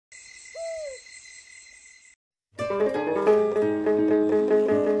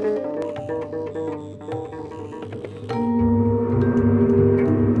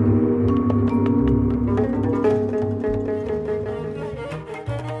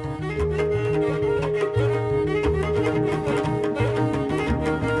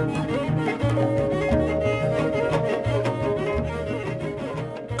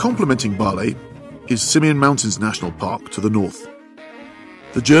Complementing Bale is Semen Mountains National Park to the north.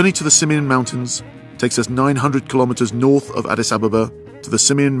 The journey to the Semen Mountains takes us 900 kilometers north of Addis Ababa to the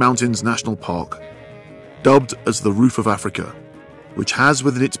Semen Mountains National Park, dubbed as the Roof of Africa, which has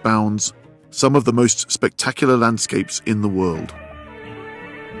within its bounds some of the most spectacular landscapes in the world.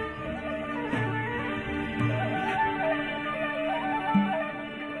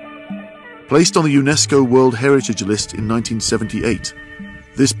 Placed on the UNESCO World Heritage List in 1978,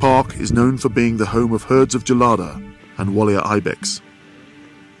 this park is known for being the home of herds of gelada and walia ibex.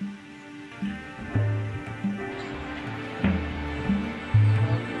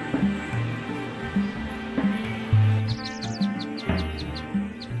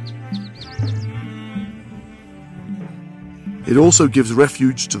 It also gives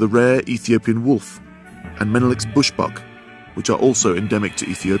refuge to the rare Ethiopian wolf and Menelik's bushbuck, which are also endemic to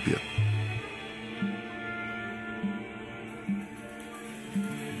Ethiopia.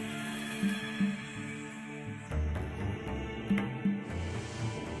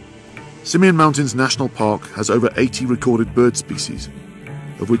 Semen Mountains National Park has over 80 recorded bird species,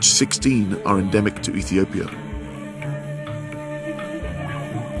 of which 16 are endemic to Ethiopia.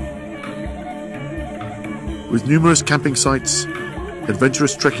 With numerous camping sites,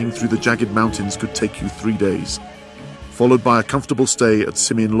 adventurous trekking through the jagged mountains could take you 3 days, followed by a comfortable stay at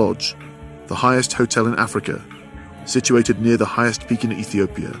Semen Lodge, the highest hotel in Africa, situated near the highest peak in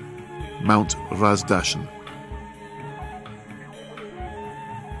Ethiopia, Mount Ras Dashen.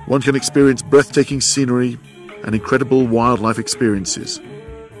 One can experience breathtaking scenery and incredible wildlife experiences.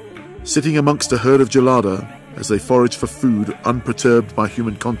 Sitting amongst a herd of gelada as they forage for food unperturbed by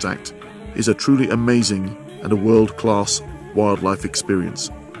human contact is a truly amazing and a world-class wildlife experience.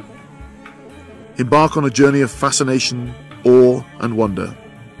 Embark on a journey of fascination, awe and wonder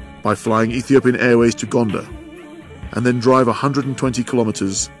by flying Ethiopian Airways to Gondar, and then drive 120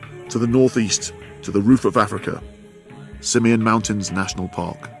 kilometers to the northeast to the Roof of Africa, Semen Mountains National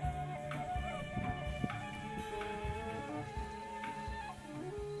Park.